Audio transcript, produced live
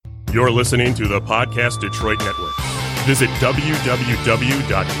You're listening to the Podcast Detroit Network. Visit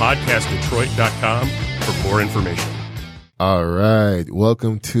www.podcastdetroit.com for more information. All right.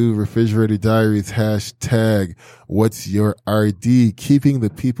 Welcome to Refrigerator Diaries # What's Your RD? Keeping the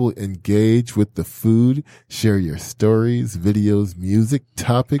people engaged with the food. Share your stories, videos, music,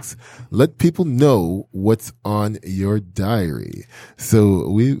 topics. Let people know what's on your diary. So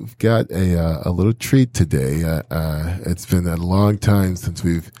we've got a little treat today. It's been a long time since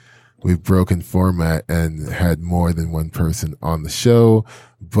we've broken format and had more than one person on the show,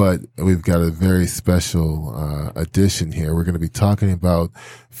 but we've got a very special edition here. We're going to be talking about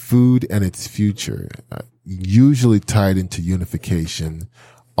food and its future, usually tied into unification.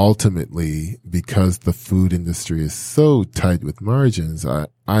 Ultimately, because the food industry is so tight with margins,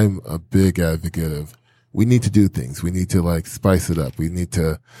 I'm a big advocate of we need to do things. We need to spice it up. We need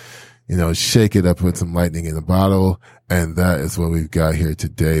to shake it up, put some lightning in the bottle. And that is what we've got here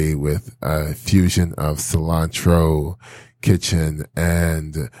today with a fusion of Cilantro Kitchen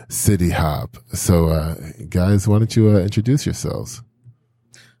and City Hop. So, guys, why don't you introduce yourselves?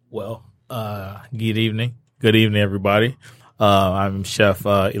 Well, good evening. Good evening, everybody. I'm Chef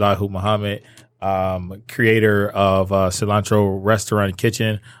Elihu Muhammad, creator of Cilantro Restaurant and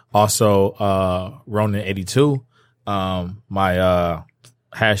Kitchen, also Ronin82. My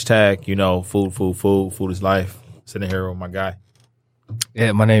hashtag, food is life. Sitting here with my guy.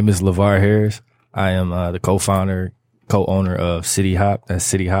 Yeah, my name is LeVar Harris. I am the co-founder, co-owner of City Hop. That's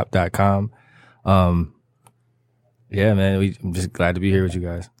cityhop.com. Yeah, man, I'm just glad to be here with you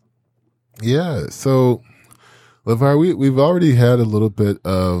guys. Yeah, so LeVar, we've already had a little bit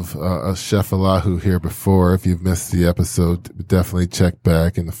of Chef Elihu here before. If you've missed the episode, definitely check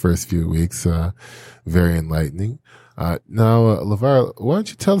back in the first few weeks. Very enlightening. Now, LeVar, why don't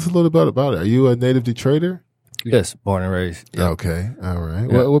you tell us a little bit about it? Are you a native Detroiter? Yes, born and raised. Yeah. Okay, all right.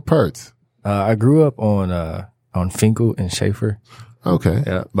 Yeah. What parts? I grew up on Finkel and Schaefer. Okay.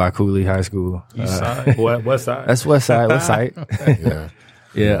 Yeah, by Cooley High School. East side? West side? That's West Side. West Side. Yeah.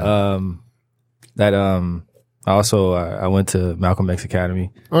 Yeah. I went to Malcolm X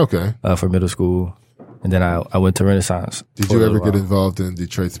Academy. Okay. For middle school, and then I went to Renaissance. Did you ever get involved in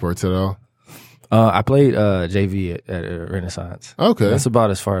Detroit sports at all? I played JV at Renaissance. Okay. That's about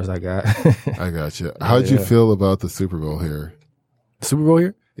as far as I got. I got you. How'd you feel about the Super Bowl here? Super Bowl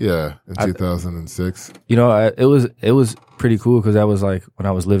here? Yeah, in 2006. It was pretty cool because that was like when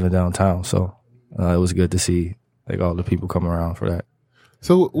I was living downtown. So it was good to see all the people come around for that.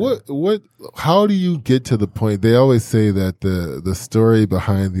 So how do you get to the point? They always say that the story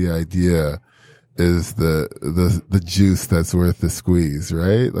behind the idea is the juice that's worth the squeeze,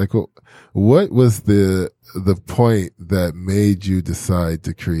 right? What was the point that made you decide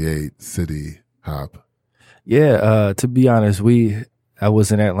to create City Hop? Yeah, to be honest, I was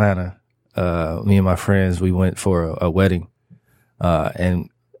in Atlanta. Me and my friends, we went for a wedding, and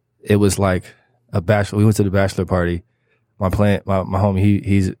it was like a bachelor. We went to the bachelor party. My homie,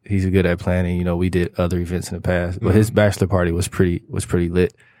 he's good at planning. We did other events in the past, but his bachelor party was pretty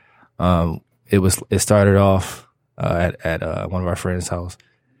lit. It started off at one of our friends' house.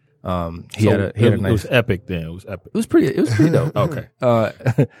 He had a nice. It was epic. Then it was epic. It was pretty dope. Okay.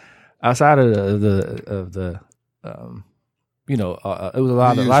 Outside of the it was a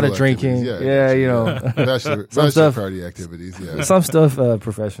lot of drinking. Bachelor stuff, party activities. Yeah, some stuff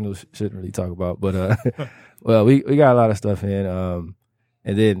professionals shouldn't really talk about, but well, we got a lot of stuff in, and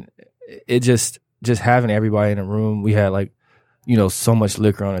then it just having everybody in a room. We had so much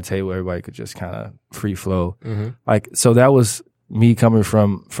liquor on the table, everybody could just kind of free flow. Mm-hmm. So that was me coming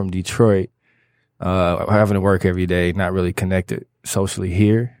from Detroit, having to work every day, not really connected socially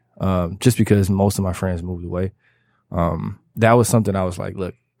here, just because most of my friends moved away. That was something I was like,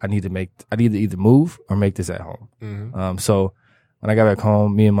 look, I need to either move or make this at home. Mm-hmm. So when I got back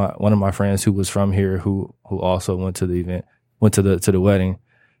home, me and one of my friends who was from here, who also went to the event, went to the wedding,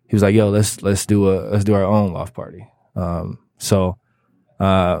 he was like, yo, let's do our own loft party. So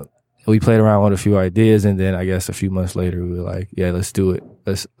we played around with a few ideas, and then I guess a few months later we were like, yeah, let's do it.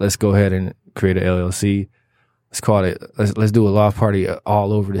 Let's go ahead and create an LLC. Let's call it. Let's do a loft party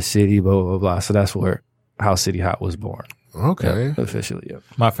all over the city. Blah blah blah. So that's how City Hop was born. Okay, yeah, officially. Yeah.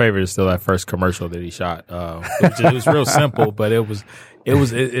 My favorite is still that first commercial that he shot. It was real simple, but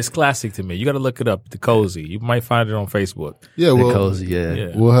it's classic to me. You got to look it up. The Cozy. You might find it on Facebook. Yeah, the Cozy.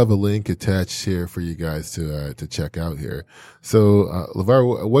 Yeah, we'll have a link attached here for you guys to check out here. So,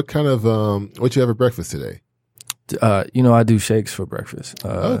 LeVar, what kind of what you have for breakfast today? I do shakes for breakfast.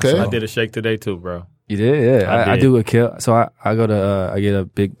 Okay, so I did a shake today too, bro. You did? Yeah, I do a kale. So I go to I get a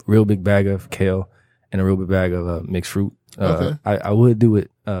real big bag of kale and a real big bag of mixed fruit. Okay. I would do it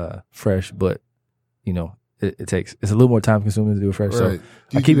fresh, but it's a little more time consuming to do it fresh. Right.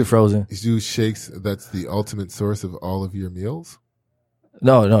 So I keep it frozen. You do shakes. That's the ultimate source of all of your meals.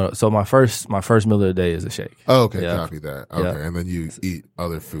 No. So my first meal of the day is a shake. Oh, okay. Yeah. Copy that. Okay. Yeah. And then you eat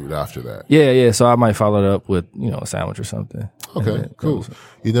other food after that. Yeah. So I might follow it up with, a sandwich or something. Okay, cool.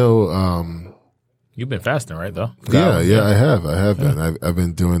 You've been fasting, right? Though. Yeah, I have been. I've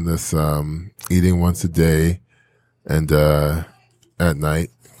been doing this, eating once a day, and at night,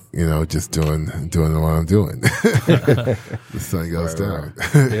 just doing what I'm doing. The sun goes down.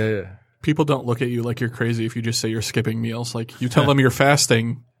 Right. Yeah. People don't look at you like you're crazy if you just say you're skipping meals. Like you tell them you're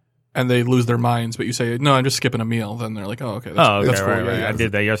fasting, and they lose their minds. But you say, "No, I'm just skipping a meal." Then they're like, "Oh, okay, that's cool." Right. Yeah. I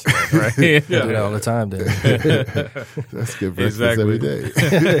did that yesterday, right? I do that all the time. Then That's good breakfast every day.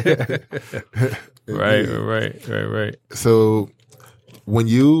 Right. So, when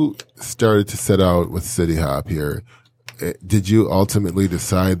you started to set out with City Hop here, did you ultimately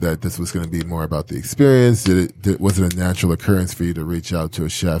decide that this was going to be more about the experience? Was it a natural occurrence for you to reach out to a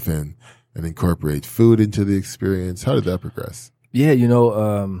chef and incorporate food into the experience? How did that progress? Yeah,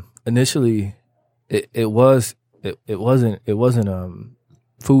 initially it wasn't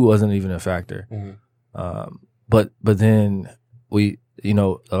food wasn't even a factor. Mm-hmm. But then we,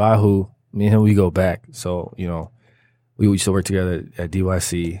 Elahu, me and him, we go back. So, we used to work together at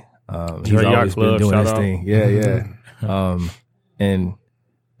DYC. He's always been doing his thing. Yeah. And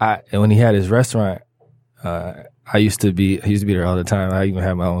when he had his restaurant, I used to be there all the time. I even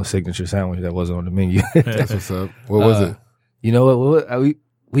had my own signature sandwich that wasn't on the menu. That's what's up. What was it? You know what?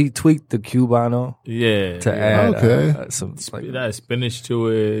 We tweaked the Cubano. Yeah. To add some that spinach to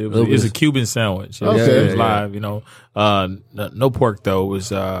it. It was a Cuban sandwich. It was live. No pork though.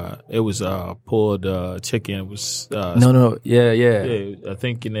 It was pulled chicken. It was no. Yeah. I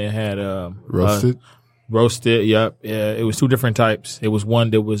think it had Roasted. Roasted, yep. Yeah, it was two different types. It was one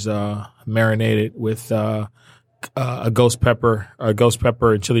that was marinated with a ghost pepper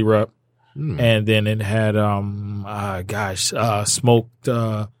and chili rub, and then it had smoked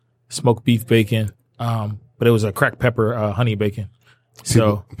beef bacon. But it was a cracked pepper honey bacon.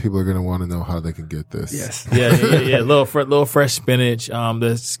 People are gonna want to know how they can get this. Yes. Yeah. Little fresh spinach.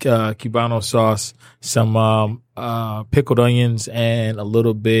 This Cubano sauce, some pickled onions, and a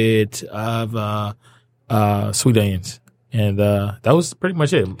little bit of sweet onions, and that was pretty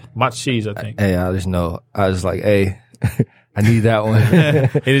much it. Mock cheese, I think. Hey, I was like, hey, I need that one. And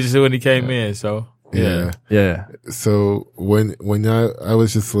it's just when he came in, so yeah. So when I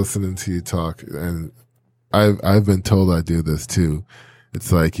was just listening to you talk, and I've been told I do this too. It's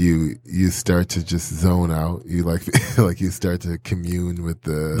like you start to just zone out. You like you start to commune with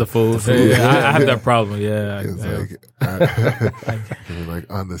the food. Yeah, I have that problem. Yeah, it's like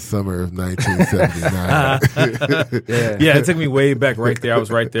on the summer of 1979. Yeah, it took me way back right there. I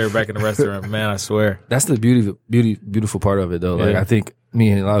was right there back in the restaurant. Man, I swear. That's the beautiful part of it, though. Like I think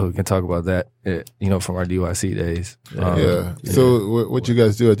me and Elahu can talk about that. From our DYC days. So what you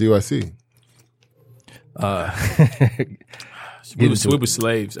guys do at DYC? We were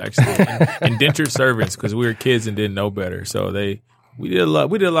slaves, actually, indentured servants, because we were kids and didn't know better. So we did a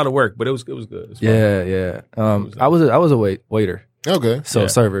lot of work, but it was good. It was fun. I was a waiter. Okay. So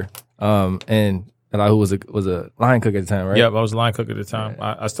server. And Elahu was a line cook at the time, right? Yep, I was a line cook at the time.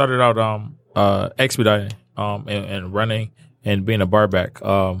 I started out expediting and running and being a bar back.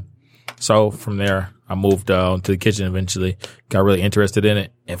 So from there, I moved to the kitchen eventually. Got really interested in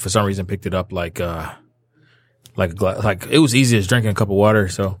it, and for some reason picked it up like it was easy as drinking a cup of water.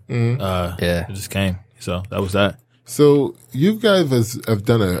 So it just came. So that was that. So you guys have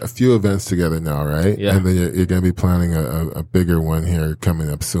done a few events together now, right? Yeah. And then you're going to be planning a bigger one here coming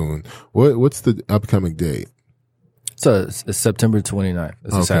up soon. What's the upcoming date? So it's September 29th.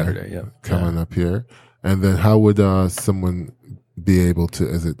 It's a Saturday. Yeah. Coming up here. And then how would someone be able to?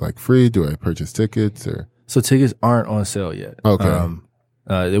 Is it like free? Do I purchase tickets or? So tickets aren't on sale yet. Okay.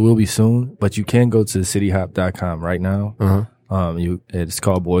 It will be soon, but you can go to cityhop.com right now. Uh-huh. It's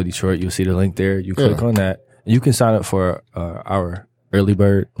called Boy Detroit. You'll see the link there. You click on that. You can sign up for our early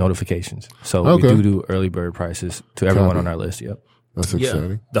bird notifications. So we do early bird prices to everyone on our list. Yep. That's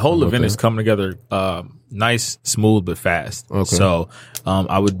exciting. The whole event is coming together nice, smooth, but fast. Okay. So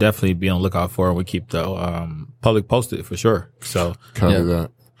I would definitely be on the lookout for it. We keep the public posted for sure. So Copy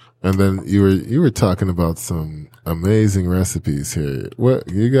that. And then you were talking about some amazing recipes here.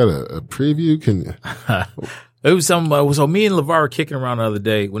 What you got a preview? Can it was some. So me and LeVar were kicking around the other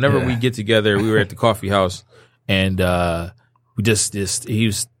day. Whenever we get together, we were at the coffee house, and we just he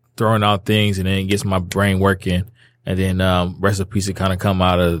was throwing out things, and then it gets my brain working, and then recipes that kind of come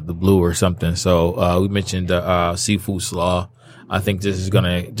out of the blue or something. So we mentioned seafood slaw. I think this is going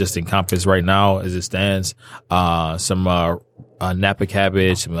to just encompass right now as it stands, some Napa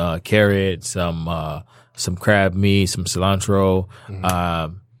cabbage, some carrots, some crab meat, some cilantro,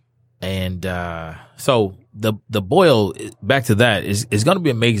 and so the boil, back to that, is going to be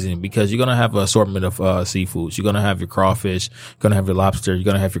amazing because you're going to have an assortment of seafoods. You're going to have your crawfish, you're going to have your lobster, you're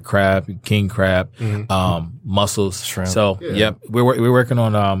going to have your crab, your king crab, mussels, shrimp. So yep, we're working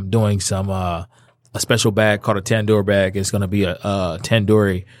on doing some a special bag called a tandoor bag. It's going to be a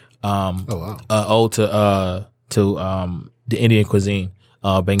tandoori ode to the Indian cuisine.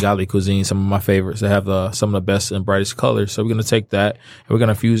 Bengali cuisine, some of my favorites that have some of the best and brightest colors. So we're going to take that and we're going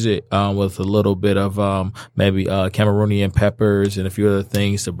to fuse it with a little bit of maybe Cameroonian peppers and a few other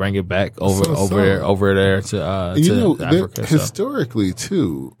things to bring it back over there to Africa. Historically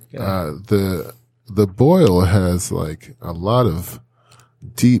too, the boil has like a lot of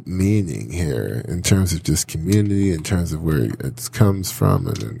deep meaning here in terms of just community, in terms of where it comes from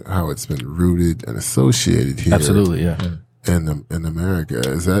and how it's been rooted and associated here. Absolutely, yeah. In America.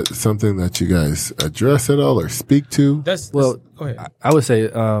 Is that something that you guys address at all or speak to? Go ahead. I would say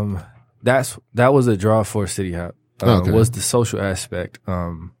that was a draw for City Hop. Was the social aspect.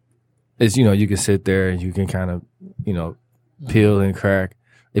 Is you can sit there and you can kind of peel and crack.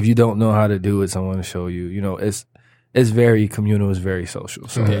 If you don't know how to do it, someone will show you. It's very communal. It's very social.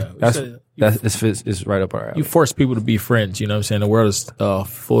 So it's right up our alley. You force people to be friends. You know what I'm saying? The world is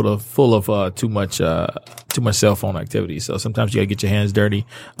full of too much cell phone activity. So sometimes you got to get your hands dirty.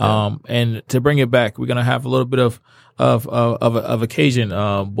 And to bring it back, we're gonna have a little bit of occasion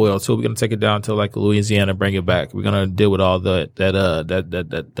boil too. We're gonna take it down to like Louisiana, bring it back. We're gonna deal with all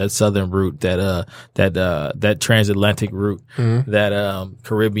that southern route, that transatlantic route, that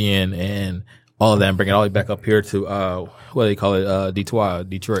Caribbean and all of that, and bring it all the way back up here to what do they call it?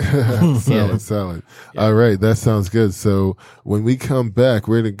 Detroit. Solid. Yeah. All right, that sounds good. So when we come back,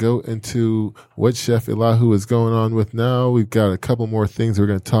 we're gonna go into what Chef Elahu is going on with now. We've got a couple more things we're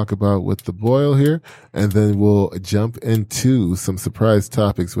gonna talk about with the boil here, and then we'll jump into some surprise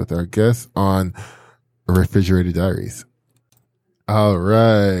topics with our guests on Refrigerated Diaries. All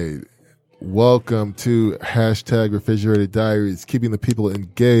right. Welcome to #Refrigerated Diaries, keeping the people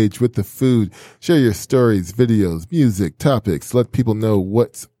engaged with the food. Share your stories, videos, music, topics. Let people know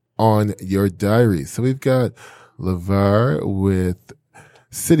what's on your diary. So we've got LeVar with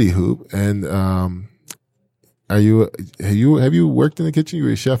City Hoop, and have you worked in the kitchen? You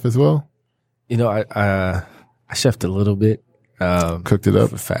were a chef as well. I chefed a little bit. Cooked it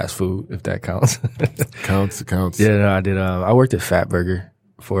up for fast food, if that counts. Counts. Yeah, no, I did. I worked at Fat Burger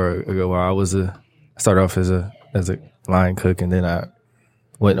for a good while. I started off as a line cook, and then I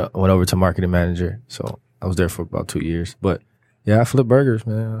went over to marketing manager. So I was there for about 2 years. But yeah, I flipped burgers,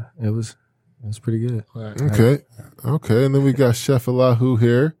 man. It was pretty good. Okay. And then we got Chef Elahu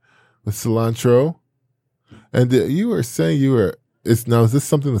here with cilantro. And you were saying is this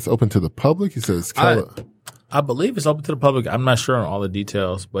something that's open to the public? You said it's I believe it's open to the public. I'm not sure on all the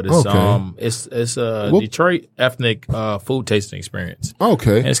details, but it's it's a Detroit ethnic food tasting experience.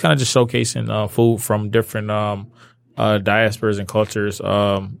 Okay, and it's kind of just showcasing food from different diasporas and cultures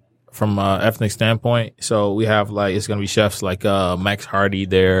from ethnic standpoint. So we have it's going to be chefs like Max Hardy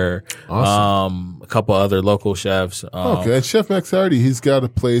there, awesome. A couple other local chefs. Okay, and Chef Max Hardy, he's got a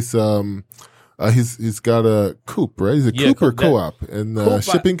place. He's got a coop, right? He's a coop or co-op and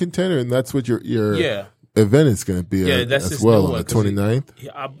shipping container, and that's what your event is going to be as well on the 29th.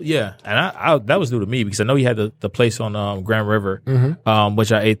 And I that was new to me because I know he had the place on Grand River,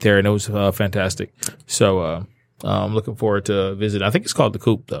 which I ate there, and it was fantastic. So I'm looking forward to visiting. I think it's called the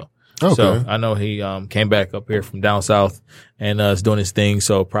Coop though. Okay. So I know he came back up here from down south and is doing his thing.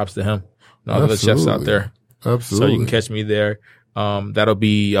 So props to him and all the chefs out there. Absolutely. So you can catch me there. That'll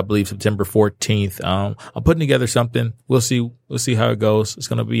be, I believe, September 14th. I'm putting together something. We'll see how it goes. It's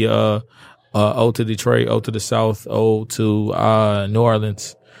going to be ode to Detroit, ode to the South, ode to New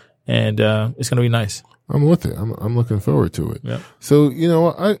Orleans, and it's gonna be nice. I'm with it. I'm looking forward to it. Yeah. So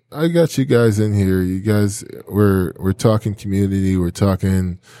I got you guys in here. You guys, we're talking community. We're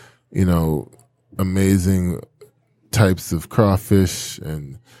talking, amazing types of crawfish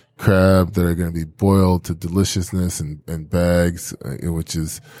and crab that are going to be boiled to deliciousness and bags, which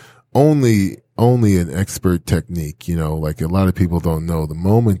is only an expert technique, like a lot of people don't know. The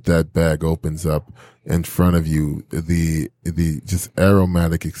moment that bag opens up in front of you, the just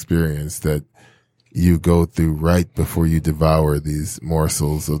aromatic experience that you go through right before you devour these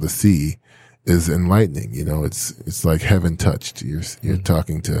morsels of the sea is enlightening. It's like heaven touched. You're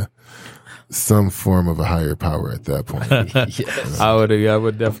talking to some form of a higher power at that point. Yes. I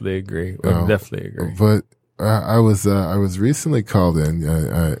would definitely agree. Definitely agree. But I was recently called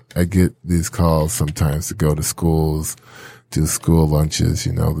in. I get these calls sometimes to go to schools, do school lunches,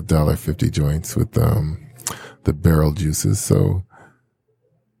 the $1.50 joints with, the barrel juices. So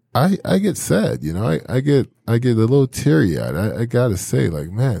I get sad, I get a little teary eyed. I gotta say, like,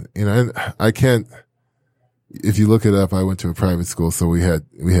 man, and I can't, if you look it up, I went to a private school, so we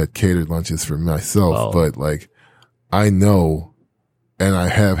had catered lunches for myself, but like, I know, and I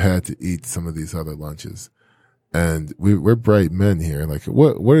have had to eat some of these other lunches, and we're bright men here. Like,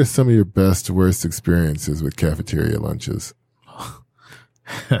 what are some of your best, worst experiences with cafeteria lunches?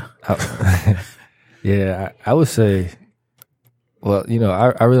 Yeah, I would say, well,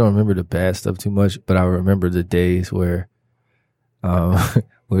 I really don't remember the bad stuff too much, but I remember the days where,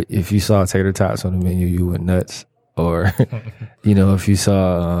 if you saw tater tots on the menu, you went nuts. Or, if you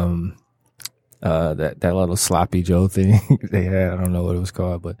saw that little sloppy Joe thing they had, I don't know what it was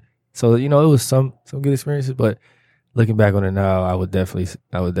called, but so it was some good experiences. But looking back on it now, I would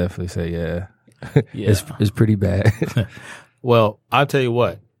definitely say, yeah. It's pretty bad. Well, I'll tell you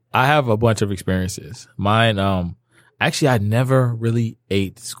what, I have a bunch of experiences. Mine, actually, I never really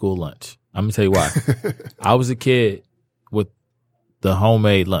ate school lunch. I'm gonna tell you why. I was a kid with the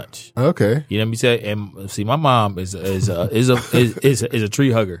homemade lunch. Okay. You know what I'm saying? And see, my mom is a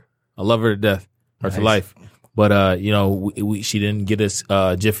tree hugger. I love her to death, her for life. But she didn't get us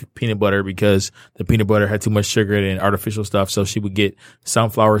Jiffy peanut butter because the peanut butter had too much sugar and artificial stuff. So she would get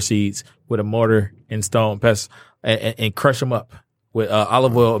sunflower seeds with a mortar and stone pestle and crush them up with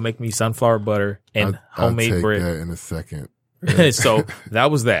olive oil and make me sunflower butter and homemade I'll take bread. That in a second. So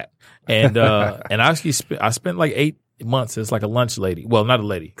that was that. And I spent like 8 months as like a lunch lady. Well, not a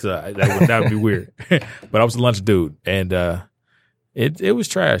lady, because that would be weird. But I was a lunch dude, and it was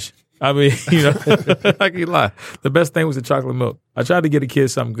trash. I mean, I can lie. The best thing was the chocolate milk. I tried to get a kid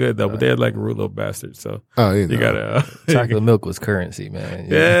something good though, but they had like a rude little bastard. So you gotta chocolate milk was currency, man.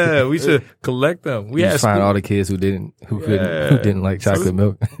 Yeah, we should collect them. We had find all the kids who didn't like chocolate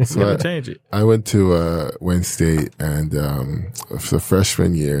milk. So change it. I went to Wayne State, and for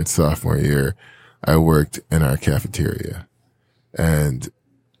freshman year and sophomore year, I worked in our cafeteria, and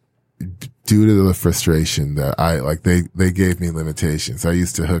due to the frustration that they gave me limitations. I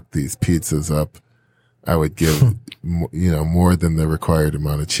used to hook these pizzas up. I would give, more than the required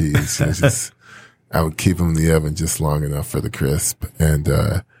amount of cheese. I would keep them in the oven just long enough for the crisp. And,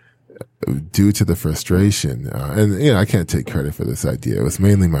 due to the frustration, and I can't take credit for this idea. It was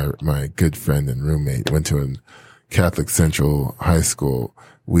mainly my good friend and roommate, went to a Catholic Central High School.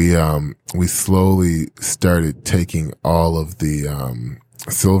 We slowly started taking all of the,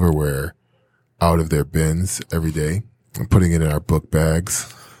 silverware out of their bins every day and putting it in our book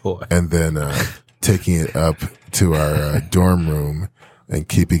bags. Boy. And then taking it up to our dorm room and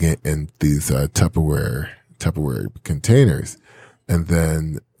keeping it in these Tupperware containers. And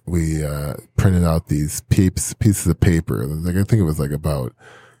then we printed out these pieces of paper. Like, I think it was like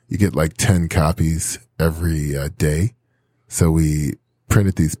you get like 10 copies every day. So we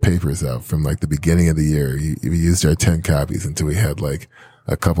printed these papers out from like the beginning of the year. We used our 10 copies until we had like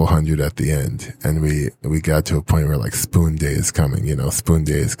a couple hundred at the end. And we got to a point where like spoon day is coming, spoon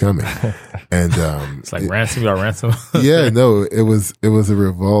day is coming. And, it's like ransom, y'all ransom. Yeah, no, it was a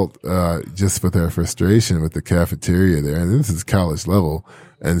revolt, just with our frustration with the cafeteria there. And this is college level.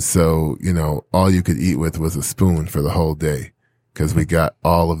 And so, all you could eat with was a spoon for the whole day, because we got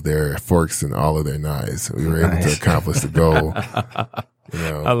all of their forks and all of their knives. We were able to accomplish the goal.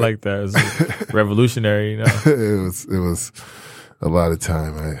 I like that. It was revolutionary, It was a lot of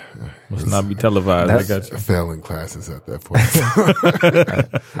time. I must not be televised. I got you. Failing classes at that point.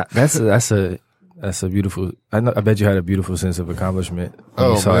 That's a beautiful. I bet you had a beautiful sense of accomplishment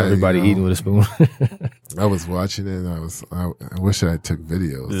when you saw man, everybody eating with a spoon. I was watching it, and I wish I took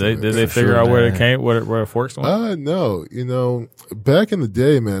videos. Did they figure out where it came, where the forks went? No. Back in the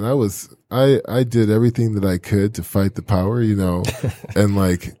day, man, I did everything that I could to fight the power, and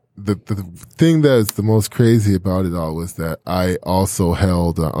like the thing that is the most crazy about it all was that I also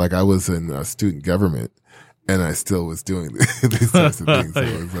held, I was in student government. And I still was doing these types of things. So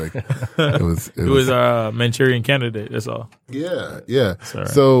it was like, it was a Manchurian candidate. That's all. Yeah. Right.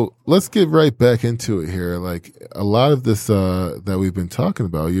 So let's get right back into it here. Like, a lot of this, that we've been talking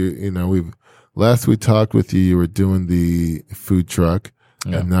about, last we talked with you were doing the food truck,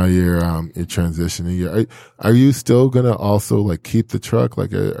 and now you're transitioning. Are you still gonna also like keep the truck?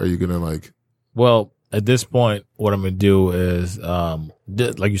 Like, are you gonna like? Well, at this point, what I'm gonna do is,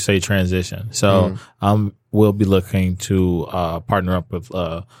 like you say, transition. So we'll be looking to partner up with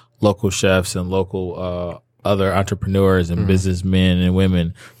local chefs and local other entrepreneurs and businessmen and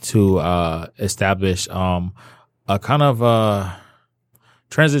women to establish a kind of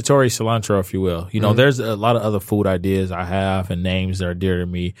transitory cilantro, if you will. You know, there's a lot of other food ideas I have and names that are dear to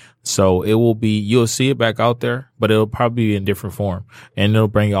me. So it will be, you'll see it back out there, but it'll probably be in different form, and it'll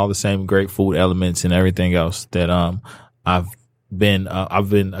bring you all the same great food elements and everything else that I've been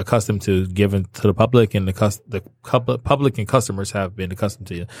accustomed to giving to the public, and the public and customers have been accustomed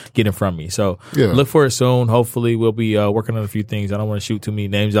to getting from me. So look for it soon. Hopefully we'll be working on a few things. I don't want to shoot too many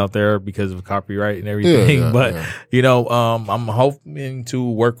names out there because of copyright and everything, but you know, I'm hoping to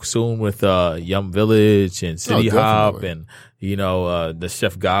work soon with Yum Village and City Hop, and you know, the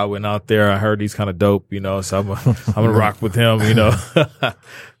Chef Godwin out there. I heard he's kind of dope, you know, so I'm gonna rock with him, you know.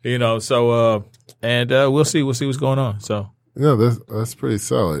 You know, so we'll see what's going on. So no, that's pretty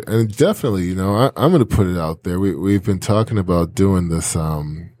solid, and definitely, you know, I'm going to put it out there. We've been talking about doing this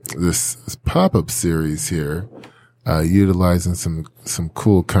this pop up series here, utilizing some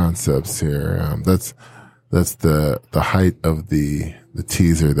cool concepts here. That's the height of the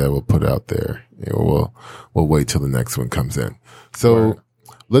teaser that we'll put out there. You know, we'll wait till the next one comes in. So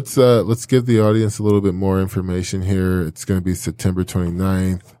let's give the audience a little bit more information here. It's going to be September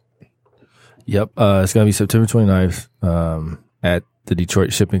 29th. Yep. It's going to be September 29th at the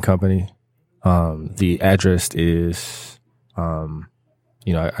Detroit Shipping Company. The address is,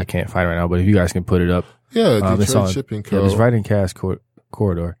 you know, I can't find it right now, but if you guys can put it up. Yeah, Detroit Shipping Co. Yeah, it's right in Cass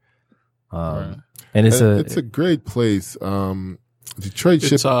Corridor. And it's a great place. Detroit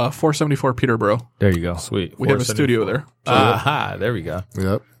Shipping. It's 474 Peterborough. There you go. sweet. We have a studio there. So Aha, there we go.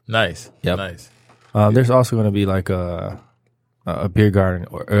 Yep. Nice. Yep. Nice. There's also going to be like a beer garden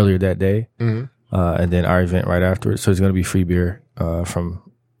earlier that day, and then our event right afterwards. So it's going to be free beer from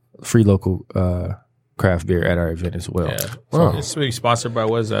free local craft beer at our event as well. Yeah. Wow. So it's being sponsored by,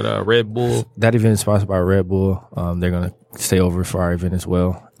 what is that, Red Bull? That event is sponsored by Red Bull. They're going to stay over for our event as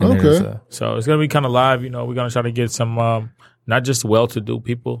well. And Okay. So it's going to be kind of live. You know, we're going to try to get some not just well-to-do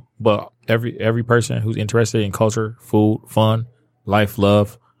people, but every person who's interested in culture, food, fun, life,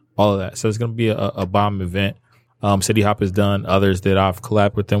 love, all of that. So it's going to be a bomb event. City Hop has done others that I've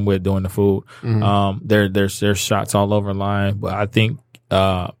collabed with them with doing the food. There's shots all over line, but I think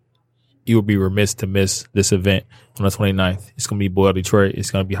you would be remiss to miss this event on the 29th. It's going to be Boil Detroit. It's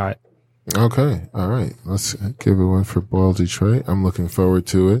going to be hot. Okay. All right. Let's give it one for Boil Detroit. I'm looking forward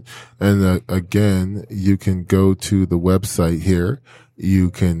to it. And again, you can go to the website here. You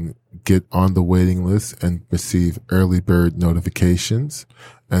can get on the waiting list and receive early bird notifications.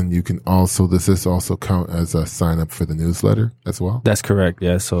 And you can also, does this also count as a sign up for the newsletter as well? That's correct.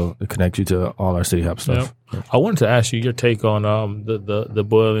 Yeah. So it connects you to all our City Hop stuff. Yep. I wanted to ask you your take on the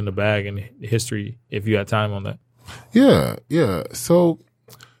boil in the bag and history, if you had time on that. Yeah. So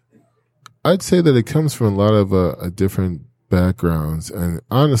I'd say that it comes from a lot of different backgrounds. And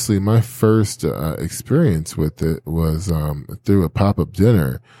honestly, my first experience with it was through a pop-up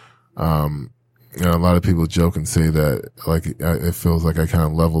dinner. You know, a lot of people joke and say that like it feels like I kind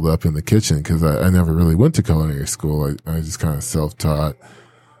of leveled up in the kitchen because I never really went to culinary school. I just kind of self-taught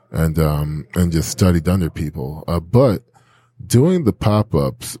and just studied under people. But doing the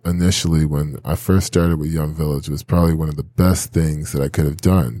pop-ups initially when I first started with Young Village was probably one of the best things that I could have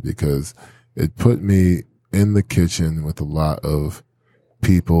done because it put me in the kitchen with a lot of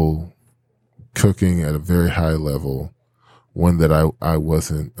people cooking at a very high level, one that I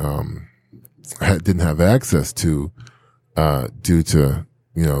wasn't, didn't have access to, due to,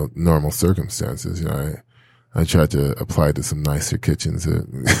 you know, normal circumstances. You know, I tried to apply to some nicer kitchens. It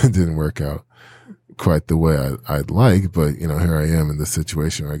didn't work out quite the way I'd like, but you know, here I am in this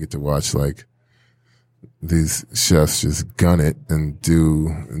situation where I get to watch like these chefs just gun it and do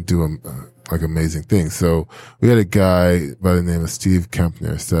like amazing things. So we had a guy by the name of Steve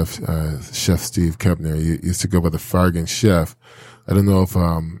Kempner, Chef Steve Kempner. He used to go by the Fargan Chef. I don't know if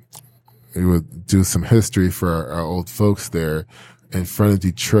we would do some history for our old folks there. In front of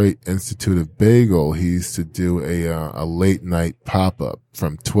Detroit Institute of Bagel, he used to do a late night pop up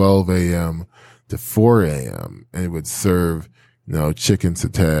from 12 a.m. to 4 a.m. and he would serve, you know, chicken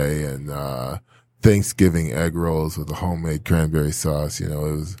satay and Thanksgiving egg rolls with a homemade cranberry sauce. You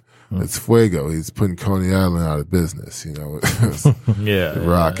know, it's fuego. He's putting Coney Island out of business. You know, it was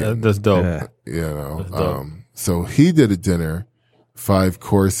rocking. That's dope. Yeah. You know, so he did a dinner, 5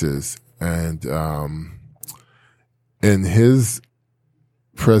 courses, and in his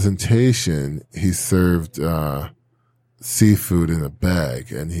presentation, he served seafood in a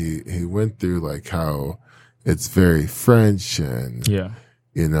bag, and he went through like how it's very French, and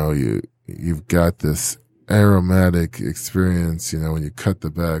you know, you've got this aromatic experience, you know, when you cut the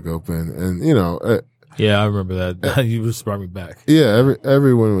bag open, and you know, Yeah, I remember that. You just brought me back. Yeah,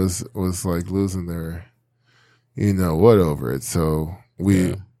 everyone was like losing their, what over it. So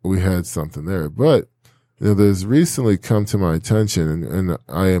we had something there, but there's recently come to my attention, and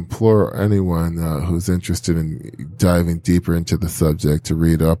I implore anyone who's interested in diving deeper into the subject to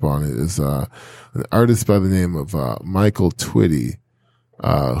read up on it. Is an artist by the name of Michael Twitty,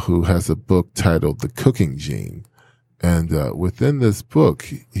 who has a book titled "The Cooking Gene." And within this book,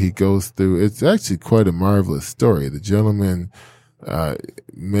 he goes through, it's actually quite a marvelous story. The gentleman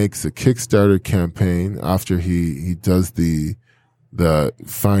makes a Kickstarter campaign after he does the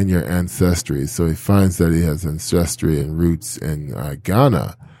Find Your Ancestry. So he finds that he has ancestry and roots in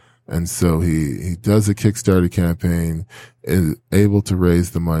Ghana. And so he does a Kickstarter campaign, is able to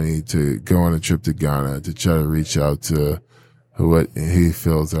raise the money to go on a trip to Ghana to try to reach out to what he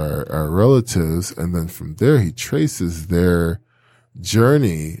feels are relatives. And then from there, he traces their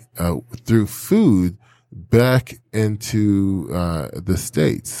journey through food back into the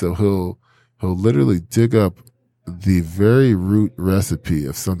States. So he'll literally dig up the very root recipe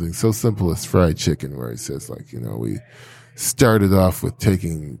of something so simple as fried chicken, where he says, like, we started off with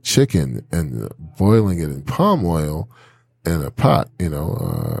taking chicken and boiling it in palm oil in a pot,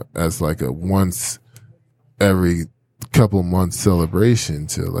 as like a once every couple months celebration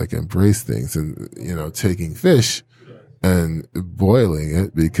to like embrace things, and taking fish and boiling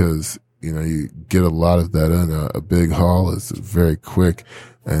it because you get a lot of that in a big haul. It's very quick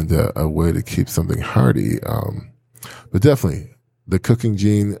and a way to keep something hearty. But definitely The Cooking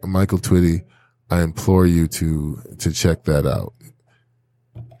Gene, Michael Twitty. I implore you to check that out.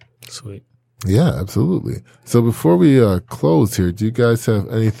 Sweet. Yeah, absolutely. So before we close here, do you guys have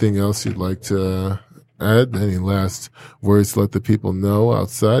anything else you'd like to add? Any last words to let the people know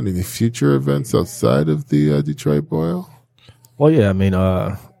outside? Any future events outside of the Detroit Boil? Well, yeah, I mean,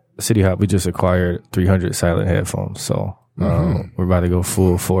 City Hop, we just acquired 300 silent headphones. So we're about to go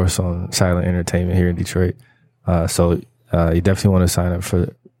full force on silent entertainment here in Detroit. So you definitely want to sign up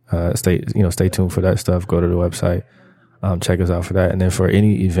for stay tuned for that stuff. Go to the website, check us out for that. And then for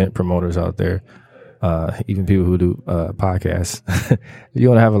any event promoters out there, even people who do podcasts, if you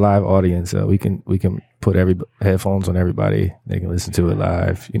want to have a live audience, we can put headphones on everybody. They can listen to it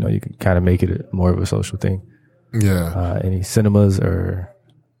live. You can kind of make it more of a social thing. Yeah. Any cinemas or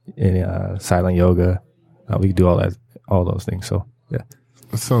any silent yoga, we can do all those things. So yeah,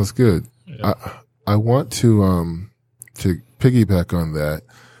 that sounds good. Yeah. I want to piggyback on that,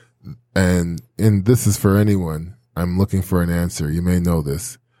 and this is for anyone. I'm looking for an answer. You may know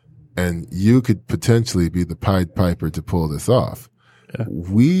this, and you could potentially be the Pied Piper to pull this off. Yeah.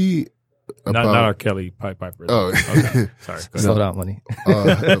 Not our Kelly Pied Piper. Oh, okay. Sorry. Slow down, money.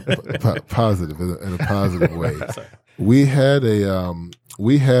 Positive in a positive way. We had a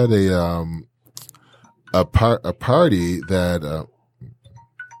party that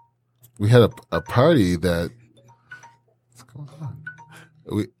we had a party that what's going on?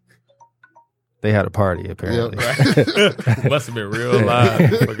 They had a party apparently. Yep. Must have been real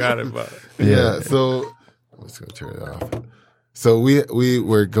live. Forgot about it. Yeah. So I'm just gonna turn it off. So we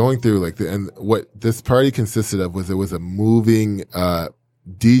were going through and what this party consisted of was it was a moving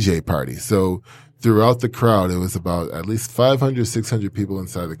DJ party. So throughout the crowd, it was about at least 500, 600 people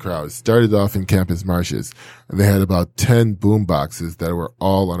inside the crowd. It started off in Campus Marshes, and they had about 10 boom boxes that were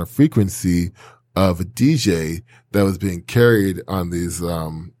all on a frequency of a DJ that was being carried on these,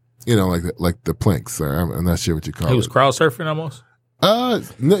 like the planks. I'm not sure what you call it. He was crowd surfing almost?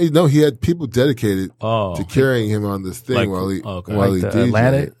 No, he had people dedicated to carrying him on this thing while he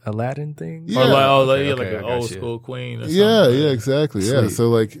DJed. Aladdin thing? Yeah. Like an old school queen or something. Yeah, exactly. Sweet. Yeah.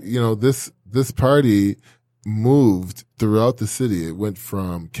 So this party moved throughout the city. It went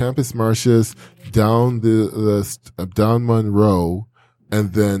from Campus Marshes down down Monroe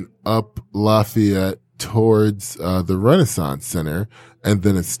and then up Lafayette towards the Renaissance Center, and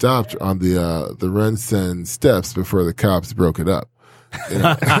then it stopped on the Rensen steps before the cops broke it up.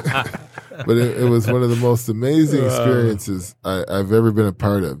 But it was one of the most amazing experiences I've ever been a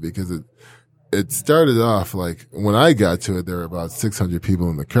part of, because it started off like when I got to it, there were about 600 people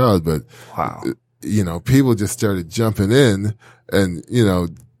in the crowd, but wow. People just started jumping in and,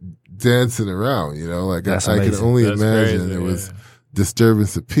 dancing around, That's I can only imagine crazy, it was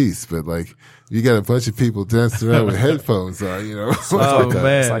disturbance of peace, but you got a bunch of people dancing around with headphones on,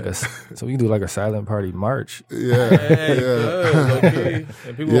 man. So we can do like a silent party march. Yeah. Okay.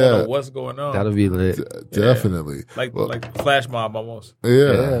 And people don't know what's going on. That'll be lit. Definitely. Like flash mob almost.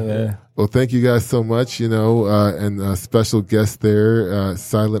 Yeah. Man. Well, thank you guys so much, and a special guest there,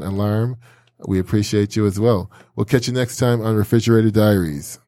 Silent Alarm. We appreciate you as well. We'll catch you next time on Refrigerator Diaries.